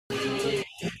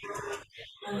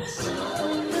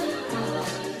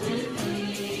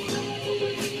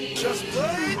Just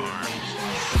play.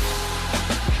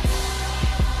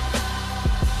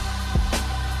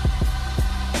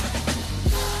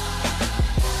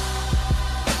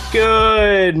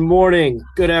 Good morning,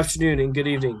 good afternoon, and good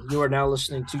evening. You are now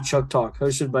listening to Chuck Talk,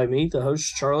 hosted by me, the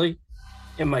host, Charlie,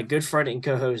 and my good friend and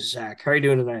co-host, Zach. How are you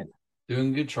doing tonight?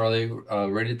 Doing good, Charlie.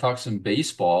 Ready to talk some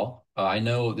baseball. I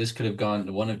know this could have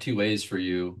gone one of two ways for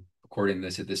you, recording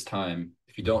this at this time.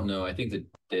 If you don't know, I think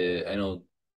that I know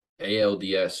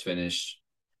ALDS finished,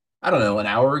 I don't know, an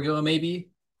hour ago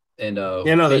maybe. And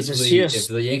Yeah, no, the basically, if CS,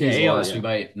 the the Yankees AL, lost, we yeah.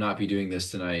 might not be doing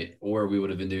this tonight, or we would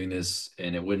have been doing this,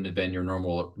 and it wouldn't have been your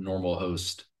normal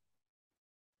host,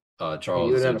 Yeah,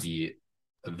 you would Charles. It would have, be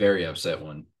a very upset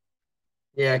one.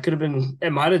 yeah, it could have been,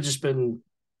 it might have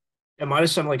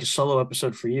sounded like a solo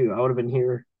episode for you. I would have been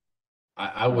here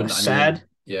I wouldn't. I sad, mean,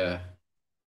 yeah.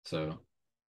 So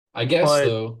I guess but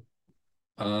though.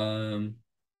 Um,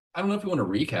 I don't know if you want to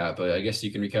recap, but I guess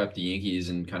you can recap the Yankees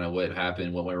and kind of what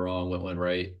happened, what went wrong, what went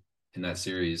right in that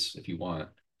series if you want.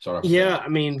 Start off with yeah, that. I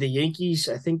mean, the Yankees,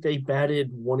 I think they batted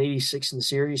 186 in the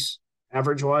series,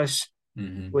 average-wise,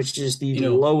 hmm which is the You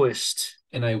know, lowest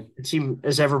and the team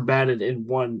has ever batted in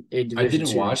a I division didn't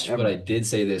series watch, but I ever. did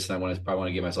say this, and I want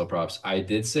to give myself props. I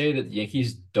did say that the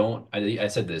Yankees don't. I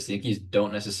said this. The Yankees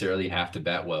don't necessarily have to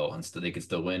bat well, and still they could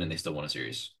still win, and they still won a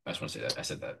series. I just want to say that. I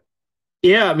said that.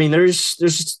 Yeah, I mean, there's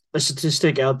a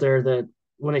statistic out there that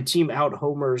when a team out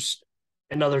homers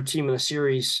another team in a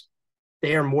series,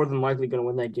 they are more than likely going to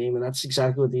win that game, and that's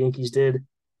exactly what the Yankees did.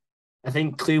 I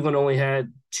think Cleveland only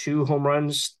had three home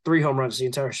runs the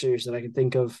entire series that I could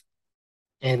think of,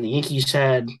 and the Yankees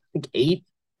had I think eight.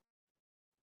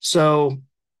 So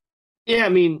yeah, I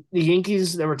mean, the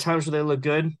Yankees. There were times where they looked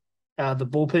good. The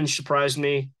bullpen surprised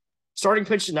me. Starting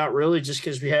pitch, not really, just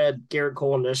because we had Garrett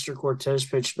Cole and Nestor Cortez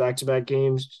pitch back to back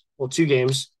games. Well, two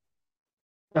games.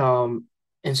 Um,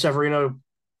 and Severino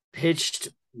pitched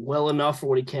well enough for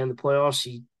what he can in the playoffs.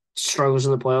 He struggles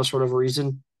in the playoffs for whatever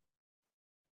reason.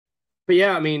 But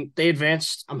yeah, I mean, they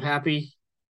advanced. I'm happy.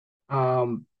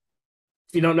 Um,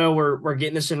 if you don't know, we're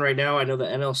getting this in right now. I know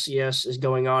the NLCS is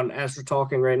going on as we're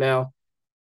talking right now.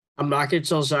 I'm not going to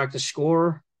tell Zach the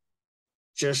score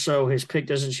just so his pick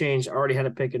doesn't change. I already had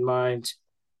a pick in mind.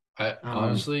 I Um,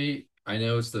 honestly, I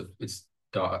know it's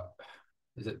dot.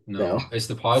 Is it no, no? It's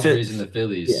the fit. Padres and the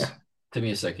Yeah, Phillies. Give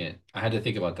me a second. I had to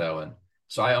think about that one.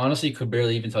 So I honestly could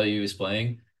barely even tell you who was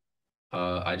playing.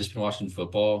 I just been watching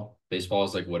football. Baseball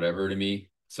is like whatever to me,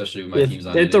 especially when my team's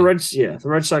not in the it. Reds. Yeah, the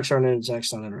Red Sox aren't in.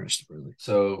 Zach's not interested really.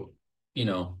 So, you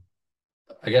know,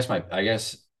 I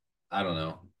guess I don't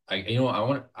know.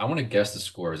 I want to guess the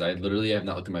scores. I literally have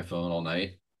not looked at my phone all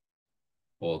night.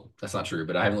 Well, that's not true,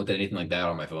 but I haven't looked at anything like that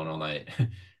on my phone all night.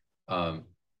 Um,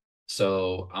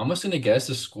 so I'm just gonna guess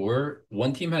the score.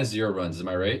 One team has 0 runs. Am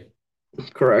I right?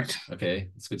 Correct.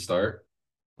 Okay, that's a good start.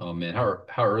 Oh man, how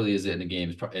early is it in the game?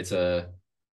 It's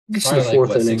It's the probably like fourth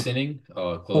what, inning. sixth inning?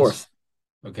 Oh, close. Fourth.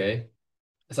 Okay.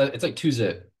 It's like two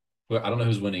zip. Well, I don't know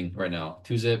who's winning right now.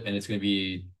 Two zip, and it's gonna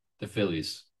be the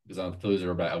Phillies because the Phillies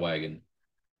are a wagon.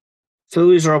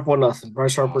 Phillies are up 1-0.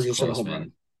 Bryce Oh, Harper it's just hit a close, home run.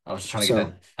 man. I was just trying to get So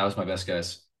that. That was my best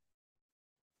guess.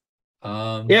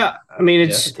 Um, yeah, I mean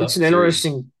yeah, that's a it's tough an series.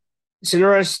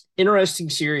 interesting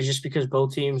series just because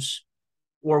both teams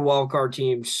were wild card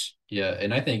teams. Yeah,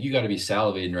 and I think you got to be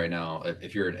salivating right now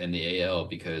if you're in the AL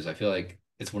because I feel like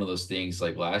it's one of those things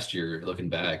like last year, looking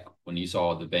back, when you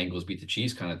saw the Bengals beat the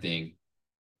Chiefs kind of thing,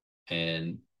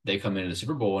 and they come into the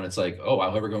Super Bowl and it's like, oh,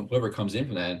 wow, whoever comes in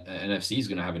from that NFC is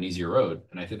going to have an easier road.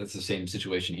 And I think that's the same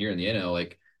situation here in the NL.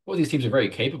 Like, well, these teams are very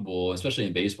capable, especially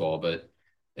in baseball, but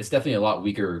it's definitely a lot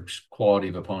weaker quality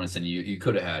of opponents than you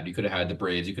could have had. You could have had the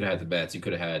Braves, you could have had the Mets, you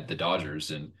could have had the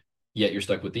Dodgers, and yet you're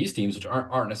stuck with these teams, which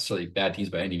aren't necessarily bad teams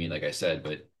by any means, like I said.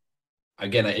 But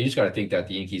again, you just got to think that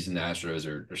the Yankees and the Astros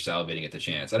are salivating at the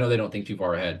chance. I know they don't think too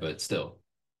far ahead, but still.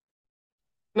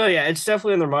 No, yeah, it's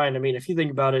definitely in their mind. I mean, if you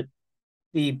think about it,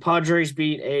 the Padres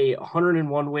beat a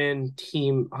 101 win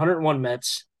team, 101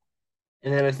 Mets,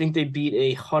 and then I think they beat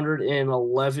a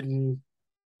 111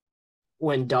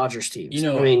 win Dodgers You teams.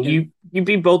 I know, mean, you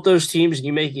beat both those teams and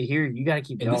you make it here, you got to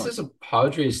keep and this going. is a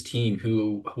Padres team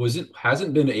who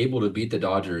hasn't been able to beat the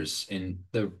Dodgers in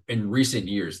recent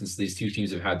years since these two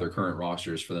teams have had their current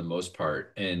rosters for the most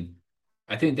part. And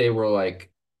I think they were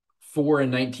like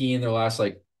 4-19 their last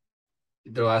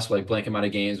like blank amount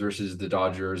of games versus the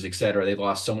Dodgers, et cetera. They've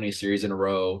lost so many series in a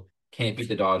row, can't beat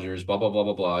the Dodgers, blah blah blah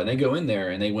blah blah. And they go in there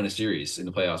and they win a series in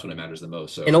the playoffs when it matters the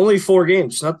most. In So only 4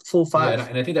 games, not the full yeah, five.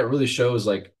 and I think that really shows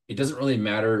like it doesn't really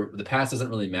matter. The past doesn't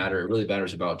really matter. It really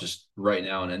matters about just right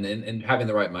now and having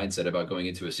the right mindset about going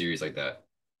into a series like that.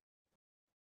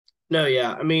 No,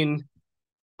 yeah. I mean,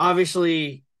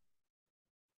 obviously,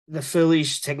 the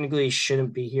Phillies technically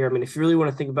shouldn't be here. I mean, if you really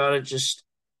want to think about it, just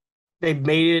they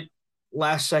made it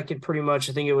last second pretty much.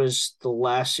 I think it was the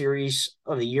last series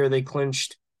of the year they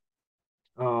clinched.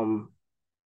 Um,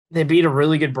 they beat a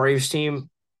really good Braves team,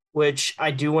 which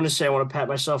I do want to say I want to pat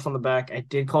myself on the back. I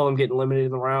did call them getting eliminated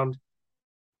in the round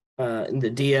in the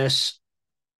DS.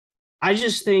 I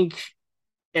just think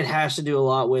it has to do a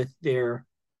lot with their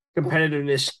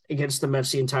competitiveness against the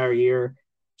Mets the entire year,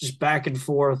 just back and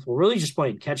forth. We're really just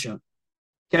playing catch up.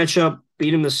 Catch up,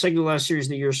 beat them the second to last series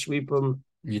of the year, sweep them.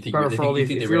 You think Carter they think Farley, you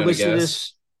think they if ran you're out of listening to gas?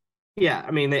 this, yeah,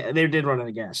 I mean they did run out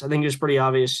of gas. I think it was pretty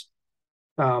obvious.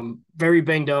 Very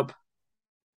banged up.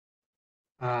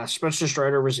 Spencer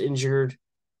Strider was injured.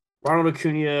 Ronald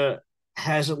Acuna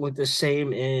hasn't looked the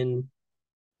same in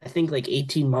I think like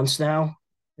 18 months now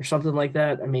or something like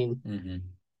that. I mean, Hmm.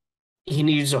 he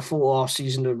needs a full off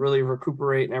season to really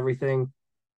recuperate and everything.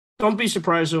 Don't be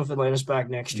surprised though if Atlanta's back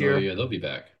next No, year. yeah, they'll be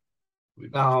back. They'll be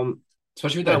back. Um,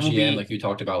 Especially with that that will GM, be like you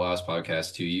talked about last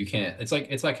podcast too. You can't. It's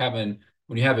like having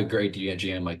when you have a great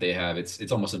GM like they have.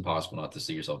 It's almost impossible not to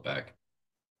see yourself back.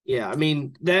 yeah. I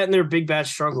mean that and their big bats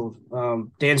struggled.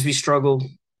 Dansby struggled.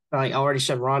 Like I already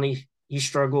said, Ronnie he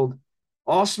struggled.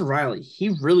 Austin Riley he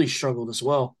really struggled as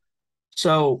well.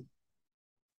 So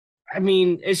I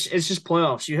mean it's just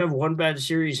playoffs. You have one bad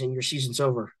series and your season's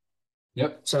over.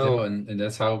 Yep. No, So and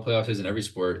that's how playoffs is in every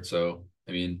sport. So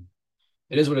I mean,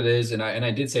 it is what it is. And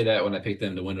I did say that when I picked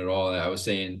them to win it all. I was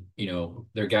saying,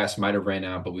 their gas might have ran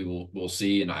out, but we'll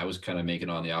see. And I was kind of making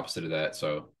on the opposite of that.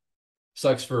 So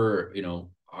sucks for,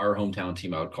 our hometown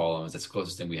team, I would call them. That's the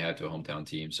closest thing we had to a hometown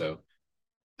team. So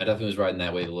I definitely was riding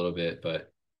that wave a little bit,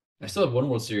 but I still have one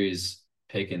World Series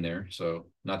pick in there. So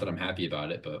not that I'm happy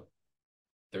about it, but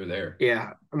they're there.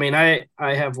 yeah, I mean I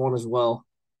have one as well.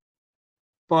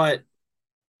 But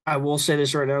I will say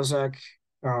this right now, Zach.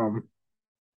 Um,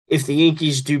 if the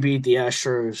Yankees do beat the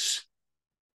Astros,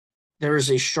 there is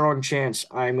a strong chance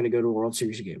I'm going to go to a World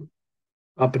Series game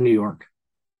up in New York.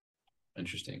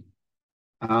 Interesting.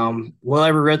 Will I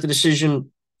regret the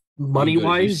decision You can money go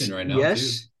to Houston wise? right now too.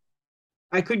 Yes.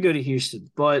 I could go to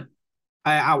Houston, but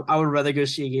I would rather go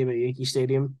see a game at Yankee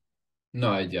Stadium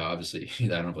No, yeah, obviously,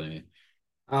 I don't blame you.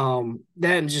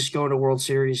 than just going to World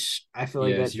Series. I feel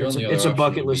like Yeah, that so your only it's other a option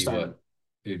bucket would be list item, what?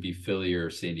 It would be Philly or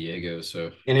San Diego.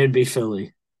 So, and it would be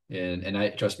Philly. and I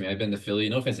trust me, I've been to Philly.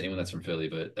 No offense to anyone that's from Philly,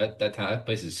 but that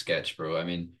place is sketch, bro. I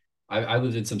mean, I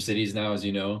lived in some cities now, as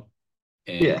you know,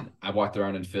 Yeah, and I walked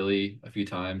around in Philly a few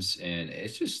times, and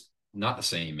it's just not the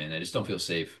same, man. I just don't feel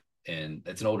safe, and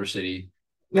it's an older city,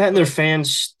 and their but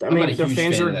fans. I I'm not a mean, their huge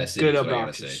fans fan are of that city, good, is what I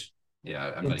gotta say. obnoxious.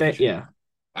 Yeah, I'm not If a they, huge fan. yeah,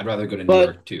 I'd rather go to New but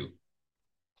York too.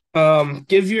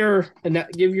 give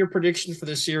your prediction for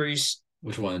the series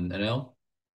Which one? NL?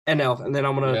 NL, and then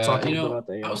I'm gonna Yeah, talk a little bit about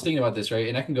the I was AL. thinking about this, right?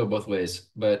 And I can go both ways,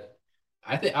 but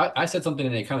I think I said something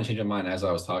and it kind of changed my mind as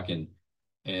I was talking.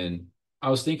 And I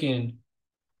was thinking,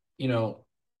 you know,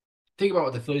 think about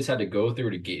what the Phillies had to go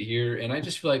through to get here. And I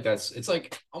just feel like it's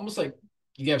like almost like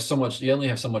you only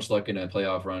have so much luck in a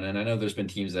playoff run. And I know there's been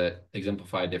teams that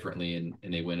exemplify differently and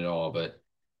they win it all, but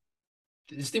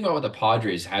just think about what the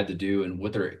Padres had to do and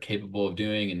what they're capable of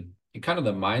doing and kind of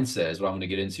the mindset is what I'm going to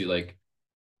get into. Like,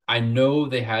 I know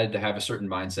they had to have a certain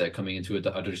mindset coming into a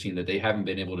other team that they haven't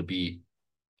been able to beat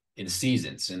in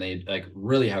seasons, and they like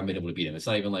really haven't been able to beat them. It's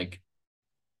not even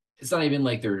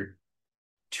like they're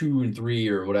 2-3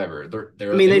 or whatever. They're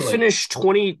I they're mean, they were like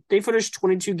they finished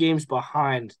 22 games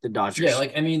behind the yeah, Dodgers.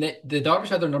 like I mean the Dodgers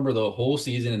had their number the whole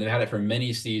season, and they've had it for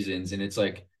many seasons, and it's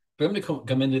like for them to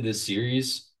come into this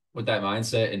series with that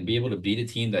mindset and be able to beat a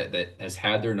team that has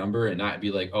had their number and not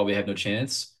be like, oh, we have no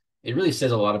chance. It really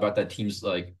says a lot about that team's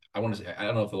like I want to say I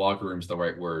don't know if the locker room is the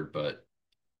right word, but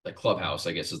like clubhouse,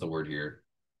 I guess is the word here.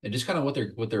 And just kind of what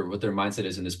their mindset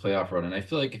is in this playoff run. And I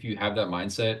feel like if you have that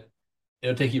mindset,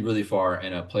 it'll take you really far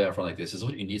in a playoff run like this. Is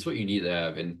what you need. It's what you need to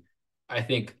have. And I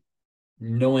think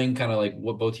knowing kind of like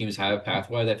what both teams have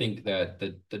pathwise, I think that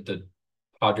the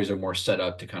Padres are more set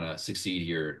up to kind of succeed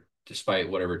here, despite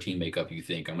whatever team makeup you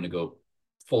think. I'm going to go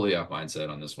fully off mindset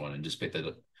on this one and just pick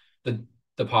the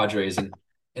the Padres.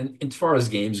 And as far as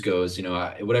games goes,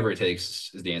 whatever it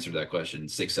takes is the answer to that question.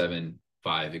 6, 7,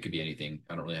 5. It could be anything.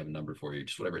 I don't really have a number for you.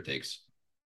 Just whatever it takes.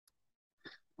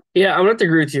 Yeah, I'm gonna have to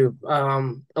agree with you.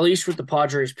 At least with the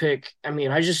Padres pick. I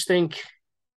mean, I just think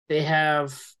they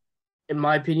have, in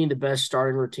my opinion, the best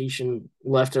starting rotation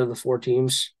left of the four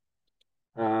teams.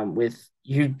 With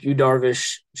you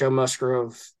Darvish, Joe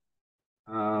Musgrove,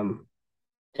 um,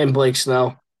 and Blake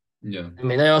Snell. Yeah. I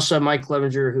mean, they also have Mike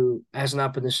Clevenger, who has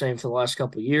not been the same for the last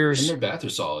couple of And their years. bats are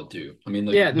solid too. I mean,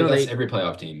 like, Yeah, but no, that's they every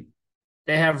playoff team.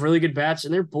 they have really good bats,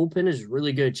 and their bullpen is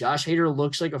really good. Josh Hader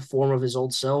looks like a form of his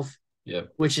old self,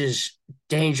 Yep. which is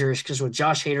dangerous because when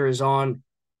Josh Hader is on,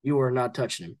 you are not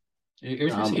touching him. Every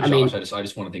time I say I Josh, mean, I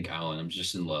just want to think Allen. I'm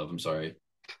just in love. I'm sorry.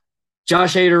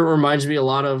 Josh Hader reminds me a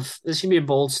lot of this can be a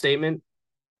bold statement.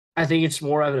 I think it's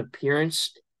more of an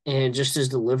appearance and just his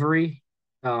delivery.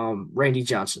 Randy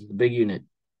Johnson, the big unit.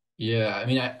 Yeah, I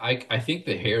mean, I think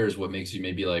the hair is what makes you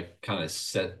maybe like kind of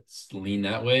set lean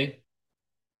that way.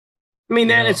 I mean, You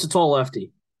that it's know, a tall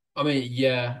lefty. I mean,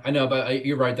 yeah, I know, but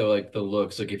you're right though. Like the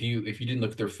looks, like if you didn't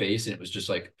look at their face and it was just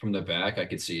like from the back, I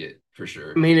could see it for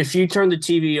I sure. mean, if you turn the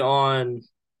TV on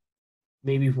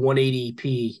maybe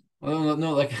 180p, Well, no,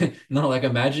 no, like no, like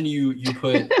imagine you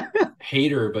put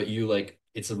Hater, but you like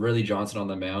it's a really Johnson on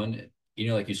the mound. You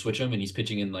know, like you switch him and he's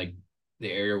pitching in like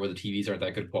the area where the TVs aren't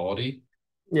that good quality.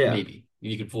 yeah. Maybe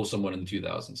you could fool someone in the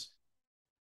 2000s.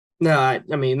 No,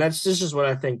 I mean that's this is what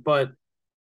I think. But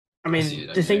I I see mean, it.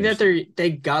 I to mean, I think that understand.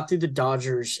 they got through the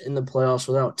Dodgers in the playoffs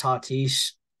without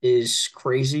Tatis is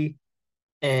crazy.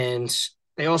 And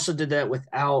they also did that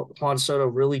without Juan Soto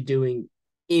really doing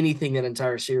anything that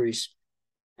entire series.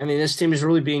 I mean, this team is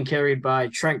really being carried by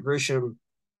Trent Grisham,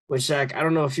 which, Zach, I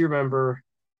don't know if you remember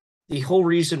the whole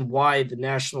reason why the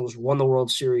Nationals won the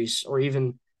World Series or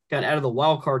even got out of the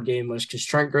wild card game was because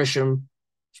Trent Grisham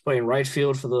was playing right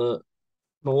field for the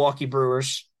Milwaukee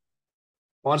Brewers.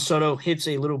 Juan Soto hits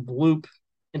a little bloop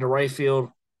into right field.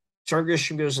 Trent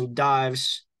Grisham goes and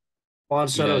dives. Juan Yeah,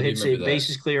 Soto I do hits a remember that.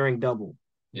 bases clearing double.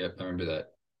 Yep, I remember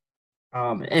that.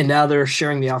 And now they're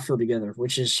sharing the outfield together,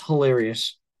 which is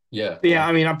hilarious. Yeah, But yeah,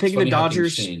 I well, mean, I'm it's picking the funny how things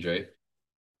Dodgers. change, right?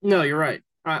 No, you're right.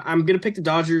 I'm going to pick the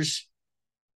Dodgers.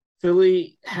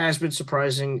 Philly has been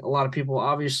surprising a lot of people,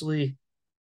 obviously.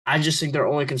 I just think their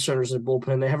only concern is their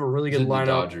bullpen. They have a really You good said the lineup.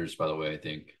 Dodgers, by the way, I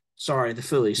think. Sorry, the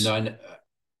Phillies. None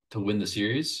to win the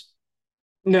series.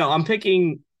 No, I'm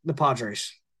picking the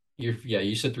Padres. Yeah,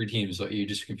 you said three teams, so you're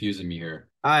just confusing me here.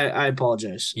 I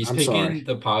apologize. He's I'm sorry. picking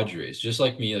the Padres, just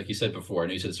like me, like you said before. I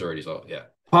know you said this already, so yeah,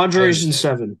 I Padres in understand.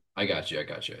 seven. I got you. I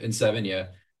got you. In seven, yeah.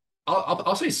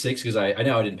 I'll say six because I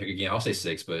know I didn't pick a game. I'll say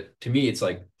six, but to me, it's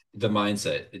like the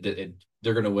mindset.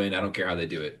 They're gonna win. I don't care how they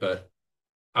do it. But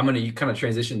I'm gonna you kind of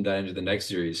transition that into the next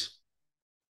series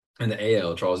in the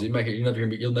AL. Charles, you'll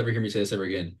never hear me say this ever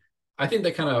again. I think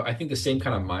the same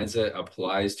kind of mindset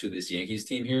applies to this Yankees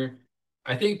team here.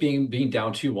 I think being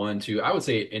down 2-1 to I would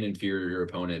say an inferior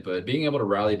opponent, but being able to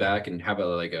rally back and have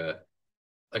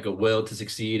a will to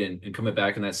succeed and coming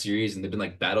back in that series, and they've been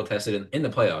like battle tested in the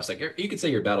playoffs. Like you could say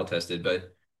you're battle tested,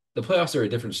 but the playoffs are a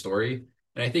different story.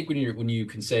 And I think when you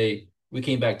can say we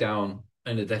came back down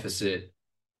in a deficit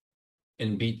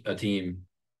and beat a team,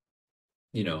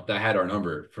 that had our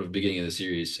number for the beginning of the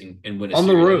series and win a On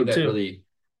the series, I think road, too.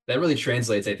 that really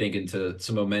translates, I think, into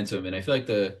some momentum. And I feel like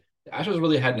the Astros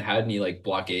really hadn't had any like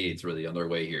blockades really on their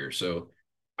way here. So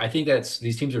I think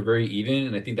these teams are very even,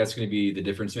 and I think that's going to be the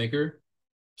difference maker.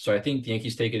 So I think the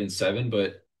Yankees take it in seven,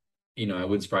 but it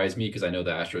wouldn't surprise me because I know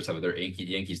the Astros have their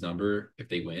Yankees number if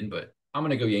they win. But I'm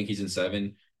gonna go Yankees in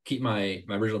seven. Keep my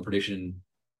original prediction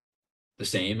the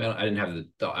same. I didn't have the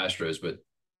Astros, but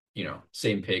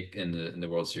same pick in the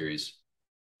World Series,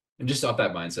 and just off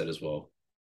that mindset as well.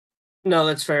 No,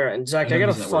 that's fair. And I Zach, know I'm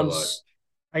using that word a lot.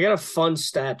 I got a fun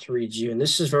stat to read you, and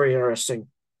this is very interesting.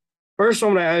 First, I'm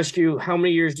going to ask you, how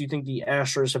many years do you think the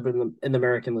Astros have been in the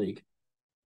American League?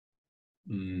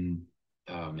 Mm,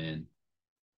 oh man,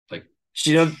 like So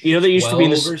you know they used to be in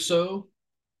 12 this or so.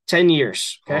 10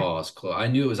 years. Okay. Oh, it's close. I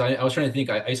knew it was. I was trying to think.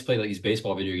 I used to play like these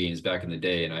baseball video games back in the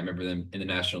day, and I remember them in the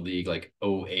National League like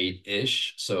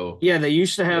 08-ish. So Yeah, they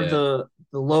used to have yeah, the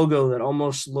logo that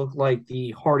almost looked like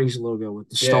the Hardy's logo with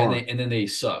the yeah, and star. then they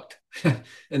sucked, and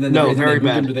then No, they very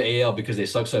moved them bad. to the AL because they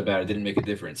sucked so bad it didn't make a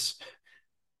difference.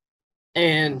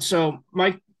 And so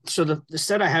the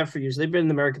stat I have for you is they've been in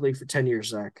the American League for 10 years,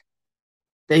 Zach.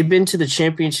 They've been to the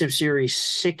championship series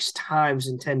 6 times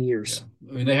in 10 Yeah, years.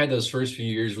 I mean they had those first few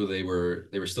years where they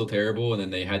were still terrible, and then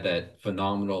they had that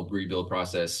phenomenal rebuild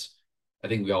process. I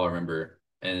think we all remember,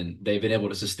 and they've been able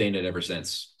to sustain it ever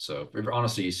since. So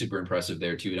honestly, super impressive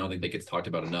there too. I don't think they get talked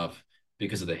about enough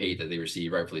because of the hate that they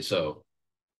receive, rightfully so.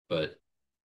 But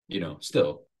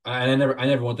still, I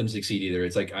never want them to succeed either.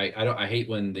 It's like I hate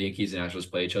when the Yankees and Astros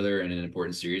play each other in an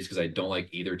important series because I don't like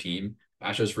either team.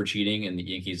 Astros for cheating and the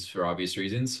Yankees for obvious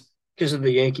reasons. Because of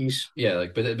the Yankees. Yeah,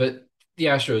 like but the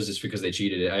Astros just because they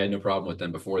cheated. I had no problem with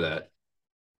them before that.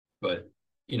 But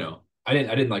I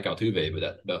didn't like Altuve,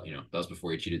 but that was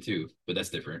before he cheated too. But that's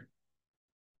different.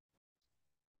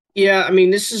 Yeah, I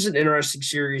mean, this is an interesting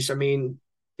series. I mean,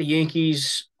 the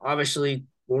Yankees, obviously,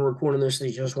 when we're recording this,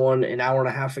 they just won an hour and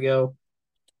a half ago.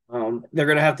 They're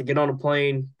going to have to get on a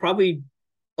plane, probably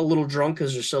a little drunk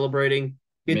because they're celebrating,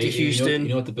 get to You know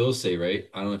Houston. what the Bills say, right?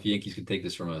 I don't know if the Yankees can take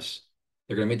this from us.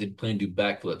 They're gonna make the plane do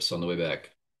backflips on the way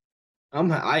back.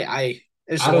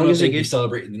 As I don't know long if as they they'd be get,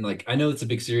 celebrating. Like, I know it's a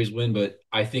big series win, but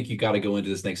I think you got to go into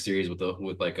this next series with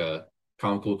like a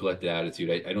calm, cool, collected attitude.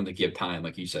 I don't think you have time,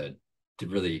 like you said, to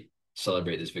really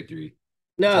celebrate this victory.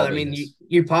 It's no, all I mean, business.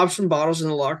 you pop some bottles in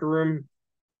the locker room,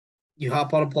 you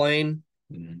hop on a plane,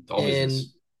 It's all and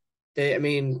business. I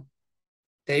mean,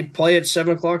 they play at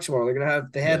 7 o'clock tomorrow.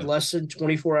 They had Yeah. less than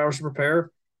 24 hours to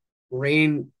prepare.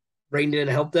 Rain, rain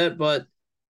didn't help that, but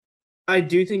I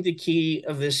do think the key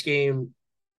of this game,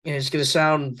 and it's going to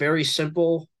sound very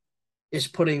simple, is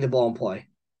putting the ball in play.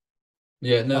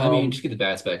 Yeah, no, I mean, just Um, get the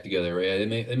bats back together, right? I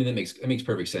mean, it makes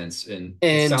perfect sense, and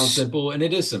it and sounds simple, and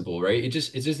it is simple, right? It's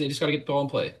just they just got to get the ball in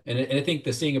play, and I think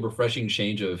the seeing a refreshing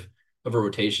change of a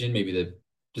rotation, maybe the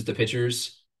just the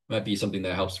pitchers might be something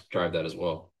that helps drive that as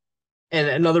well. and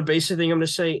another basic thing I'm going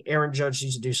to say, Aaron Judge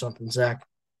needs to do something. Zach,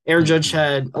 Aaron Judge Hmm.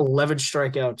 had 11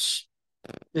 strikeouts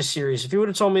this series. If you would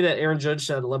have told me that Aaron Judge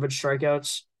had 11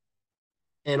 strikeouts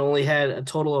and only had a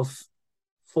total of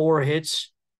 4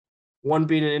 hits, one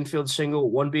being an infield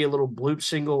single, one being a little bloop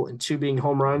single, and two being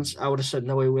home runs, I would have said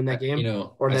no way win that You game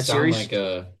know, or I that sound series. like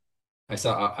I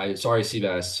sorry,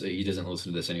 Seabass, he doesn't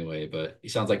listen to this anyway, but he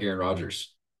sounds like Aaron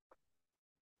Rodgers,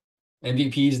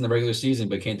 MVPs in the regular season,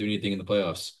 but can't do anything in the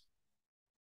playoffs.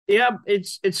 Yeah,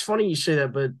 it's funny you say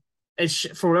that, but it's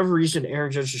for whatever reason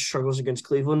Aaron Judge just struggles against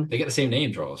Cleveland. They get the same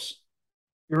name, Charles.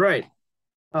 You're right.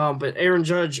 But Aaron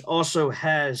Judge also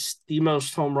has the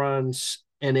most home runs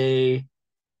in a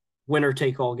winner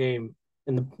take all game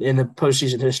in the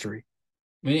postseason history.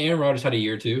 I mean, Aaron Rodgers had a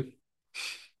year too.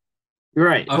 You're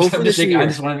right. Hopefully this I year.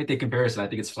 just want to make the comparison. I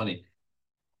think it's funny.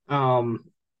 Um,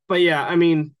 but yeah, I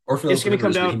mean, Or for the it's Oakland going to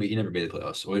come Rivers, but down. he never made the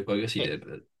playoffs. Well, I guess he did,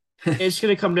 but It's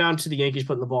going to come down to the Yankees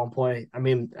putting the ball in play. I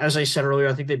mean, as I said earlier,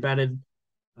 I think they batted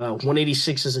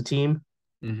 186 as a team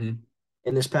hmm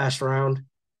in this past round,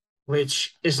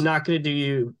 which is not going to do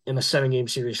you in a 7 game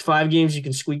series. 5 games you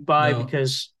can squeak by No,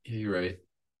 because yeah, you're right.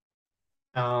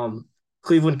 um,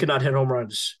 Cleveland could not hit home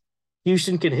runs.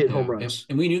 Houston can hit home Yeah, runs.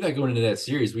 and we knew that going into that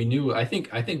series. We knew. I think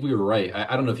we were right.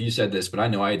 I don't know if you said this, but I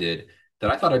know I did.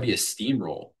 That I thought it'd be a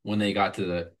steamroll when they got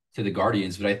to the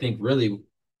Guardians, but I think really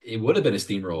it would have been a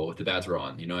steamroll if the bats were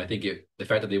on. You know, I think the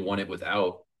fact that they won it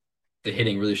without the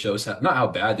hitting really shows not how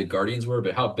bad the Guardians were,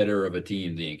 but how better of a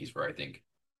team the Yankees were. I think.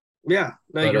 Yeah,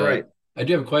 no, But you're right. I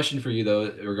do have a question for you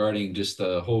though regarding just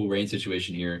the whole rain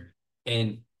situation here.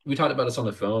 And we talked about this on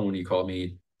the phone when you called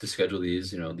me to schedule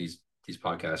these, you know, these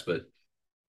podcasts. But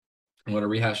I want to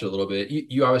rehash it a little bit.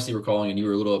 You obviously were calling and you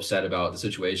were a little upset about the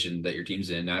situation that your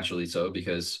team's in, naturally so,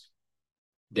 because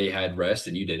they had rest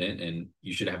and you didn't, and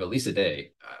you should have at least a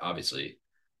day, obviously.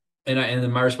 And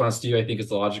then my response to you, I think, is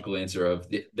the logical answer of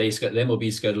the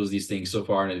MLB schedules these things so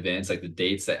far in advance, like the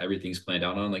dates that everything's planned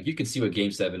out on. Like you can see what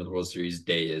Game 7 of the World Series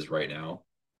day is right now,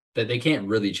 that they can't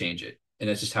really change it, and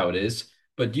that's just how it is.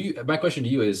 But do you? My question to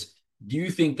you is: do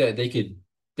you think that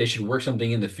they should work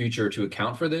something in the future to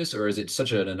account for this, or is it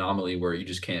such an anomaly where you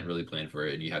just can't really plan for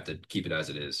it and you have to keep it as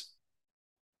it is?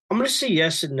 I'm going to say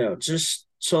yes and no. Just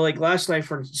so, like last night,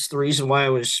 for instance, the reason why it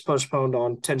was postponed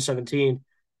on 10/17,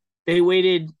 they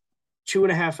waited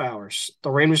 2.5 hours.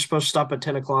 The rain was supposed to stop at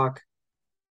 10 o'clock.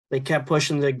 They kept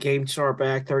pushing the game start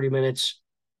back 30 minutes.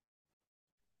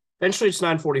 Eventually, it's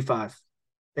 9:45.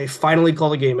 They finally call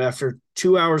the game after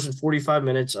 2 hours and 45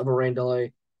 minutes of a rain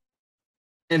delay.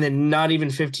 And then not even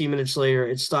 15 minutes later,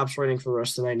 it stops raining for the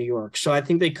rest of the night in New York. So I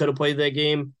think they could have played that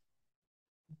game,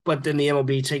 but then the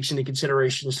MLB takes into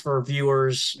considerations for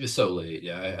viewers. It's so late.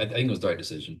 Yeah, I think it was the right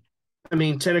decision. I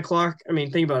mean, 10 o'clock. I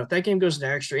mean, think about it. If that game goes into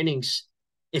extra innings,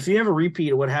 if you have a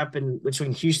repeat of what happened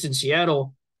between Houston and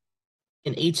Seattle,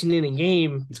 an 18 inning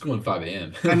game, It's going 5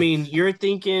 a.m. I mean, you're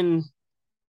thinking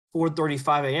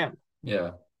 4:35 a.m.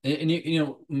 Yeah, and you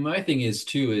know, my thing is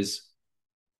too is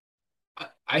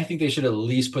I think they should at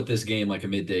least put this game like a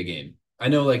midday game. I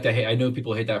know like that. I know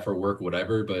people hate that for work,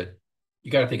 whatever, but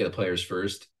you got to think of the players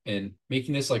first. And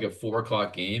making this like a 4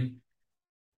 o'clock game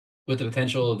with the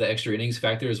potential of the extra innings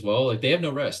factor as well. Like they have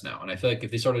no rest now, and I feel like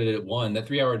if they started it at one, that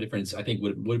 3 hour difference I think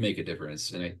would make a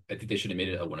difference. And I think they should have made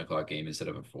it a 1 o'clock game instead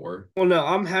of a four. Well, no,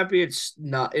 I'm happy it's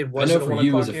not. It I know wasn't a for one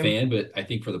you as o'clock a game. fan, but I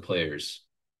think for the players,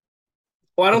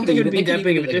 Well, I don't think it would be they could that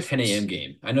even big do of a like a 10 a.m. difference.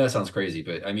 game. I know that sounds crazy,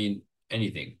 but I mean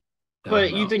anything to help But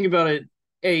them you out. think about it,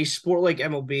 a sport like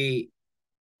MLB,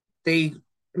 they,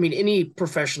 I mean, any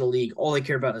professional league, all they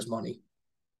care about is money.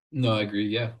 No, I agree.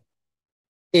 Yeah.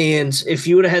 And if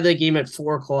you would have had that game at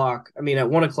 4 o'clock, I mean at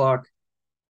 1 o'clock,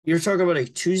 you're talking about a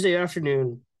Tuesday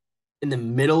afternoon in the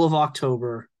middle of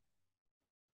October,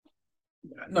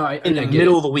 No, in the I get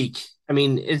middle of it. the week. I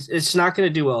mean, it's not going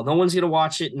to do well. No one's going to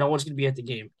watch it. No one's going to be at the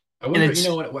game. I And wonder, you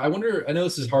know it's what? I wonder, I know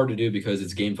this is hard to do because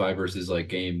it's game five versus like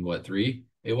game, what, three?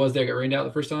 It was that got rained out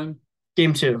the first time?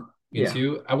 game two. Game Yeah.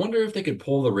 two? I wonder if they could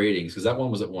pull the ratings because that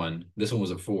one was at one, this one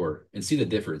was at four, and see the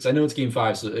difference. I know it's game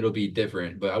five, so it'll be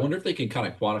different, but I wonder if they can kind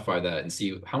of quantify that and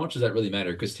see how much does that really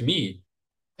matter? Because to me,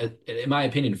 in my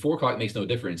opinion, 4 o'clock makes no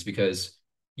difference because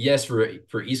yes,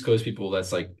 for East Coast people,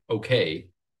 that's like okay,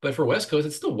 but for West Coast,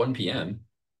 it's still 1 p.m.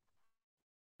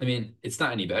 I mean, it's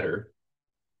not any better.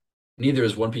 Neither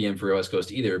is 1 p.m. for West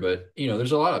Coast either, but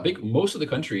there's a lot of big, most of the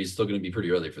country is still going to be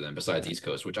pretty early for them besides East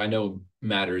Coast, which I know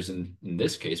matters in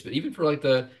this case, but even for like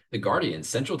the Guardians,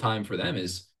 Central Time for them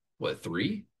is what,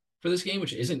 3 for this game,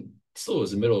 which isn't still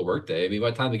is the middle of workday. I mean,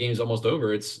 by the time the game is almost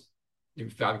over, it's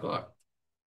 5 o'clock.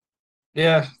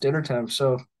 Yeah, dinner time.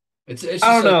 So It's I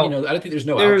just don't like, know. I don't think there's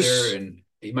no out there There's and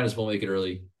you might as well make it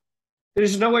early.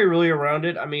 there's no way really around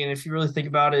it. I mean, if you really think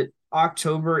about it,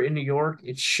 October in New York,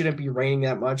 it shouldn't be raining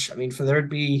that much. I mean, for there to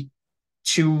be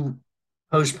two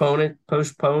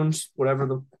postpones, whatever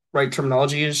the right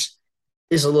terminology is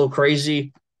a little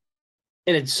crazy.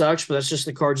 And it sucks, but that's just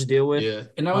the cards to deal with. Yeah.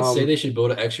 And I would say Um, they should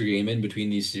build an extra game in between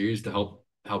these series to help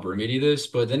remedy this,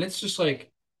 but then it's just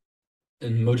like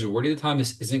and majority of the time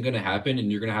this isn't going to happen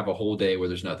and you're going to have a whole day where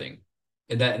there's nothing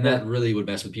and that yeah. really would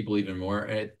mess with people even more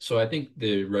so I think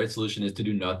the right solution is to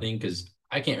do nothing because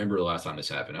I can't remember the last time this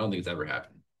happened. I don't think it's ever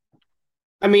happened.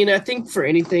 I mean, I think for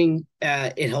anything,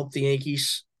 it helped the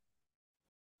Yankees,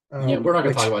 Yeah, we're not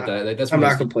going to talk which about that. Like, that's I'm one of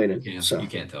not those things you complaining. can't So you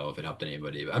can't tell if it helped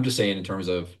anybody. I'm just saying in terms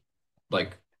of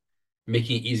like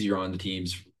making it easier on the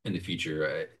teams in the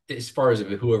future. As far as if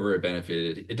whoever it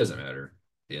benefited, it doesn't matter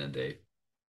at the end of the day.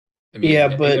 I yeah,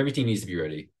 mean, but every team needs to be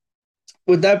ready.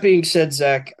 with that being said,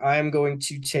 Zach, I'm going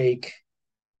to take.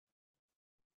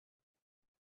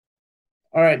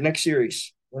 All right, next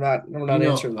series. We're not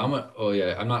answering that. Oh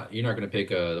yeah, you're not gonna pick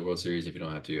the World Series if you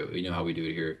don't have to. You know how we do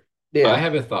it here. I Yeah.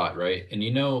 have a thought, right? And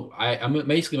I'm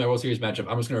basically my World Series matchup.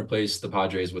 I'm just gonna replace the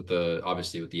Padres with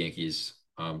obviously with the Yankees.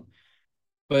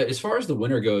 But as far as the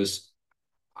winner goes,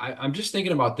 I'm just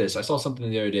thinking about this. I saw something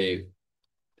the other day.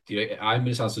 Dude, I'm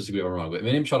gonna sound so stupid if I'm wrong, but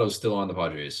Manny Machado is still on the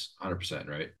Padres, 100%,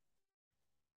 right?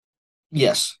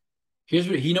 Yes. Here's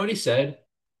what he he said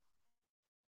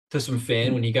to some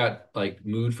fan when he got like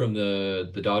moved from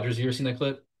the Dodgers. You ever seen that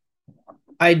clip?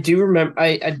 I do remember.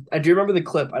 I do remember the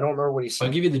clip. I don't remember what he I'll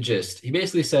said. give you the gist. He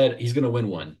basically said he's going to win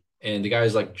one, and the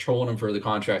guy's like trolling him for the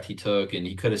contract he took, and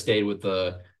he could have stayed with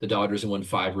the Dodgers and won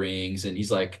 5 rings. And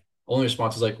he's like, only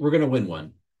response is like, "We're going to win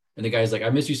one." And the guy's like, "I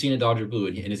miss you seeing a Dodger blue,"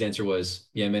 and his answer was,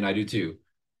 "Yeah, man, I do too."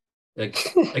 Like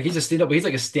he's a stand up, but he's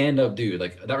like a stand up dude.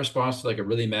 Like that response to like a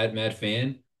really mad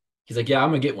fan. He's like, "Yeah, I'm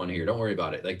gonna get one here. Don't worry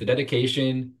about it." Like the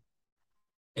dedication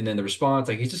and then the response,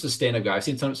 like he's just a stand up guy. I've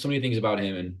seen so many things about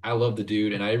him, and I love the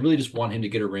dude, and I really just want him to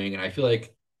get a ring. And I feel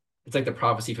like it's like the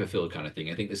prophecy fulfilled kind of thing.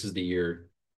 I think this is the year,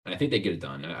 and I think they get it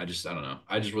done. I don't know.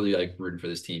 I just really like rooting for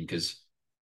this team because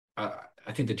I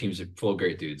I think the team's full of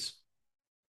great dudes.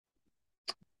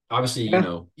 Obviously,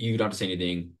 Yeah. you don't have to say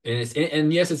anything,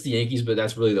 and yes, it's the Yankees, but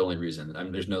that's really the only reason. I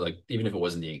mean, there's no like even if it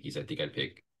wasn't the Yankees, I think I'd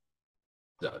pick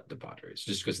the Padres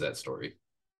just because of that story.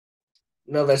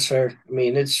 No, that's fair. I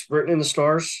mean, it's written in the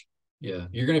stars. Yeah,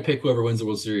 you're gonna pick whoever wins the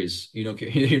World Series. You don't care.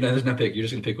 You're not, there's no pick. You're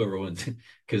just gonna pick whoever wins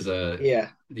because Yeah.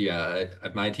 yeah,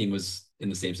 my team was in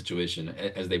the same situation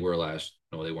as they were last.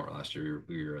 No, they weren't last year.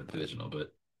 We were divisional,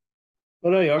 but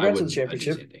Well, no, y'all I got to the wouldn't. I'd do the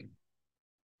championship. same thing.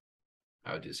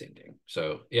 I would do the same thing.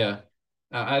 So yeah,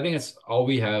 I think that's all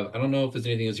we have. I don't know if there's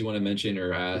anything else you want to mention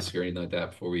or ask or anything like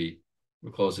that before we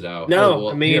close it out. Oh No,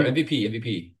 I well, here mean,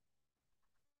 MVP.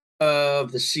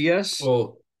 of the CS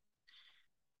Well,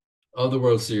 of the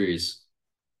World Series.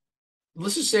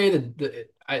 Let's just say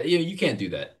that you can't do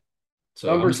that. So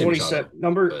I'm number gonna say 27, Machado,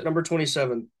 number but number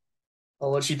 27.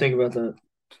 I'll let you think about that.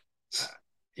 uh,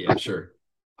 yeah, sure.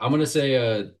 I'm gonna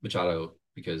say Machado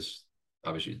because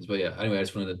obvious reasons. But yeah, anyway, I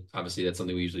just wanted to obviously that's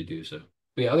something we usually do. So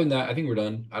but yeah, other than that, I think we're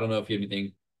done. I don't know if you have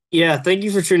anything. Yeah, thank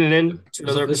you for tuning in to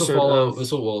another This will episode follow. of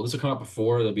This will come out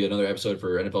before. There'll be another episode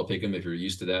for NFL Pick'em if you're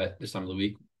used to that this time of the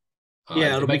week.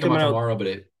 yeah, It it'll be might come coming out out. tomorrow, but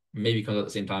it maybe comes out at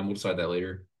the same time. We'll decide that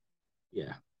later.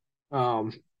 Yeah.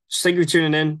 Just thank you for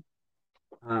tuning in.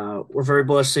 We're very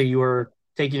blessed that you are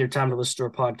taking your time to listen to our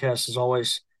podcast as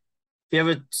always. If you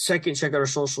have a second, check out our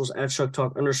socials at Chuck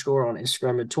Talk underscore on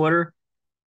Instagram and Twitter.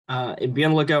 And be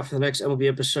on the lookout for the next MLB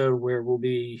episode where we'll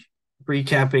be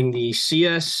recapping the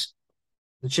CS,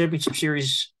 the championship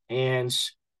series, and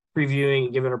previewing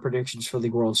and giving our predictions for the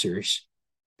World Series.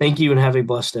 Thank you and have a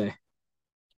blessed day.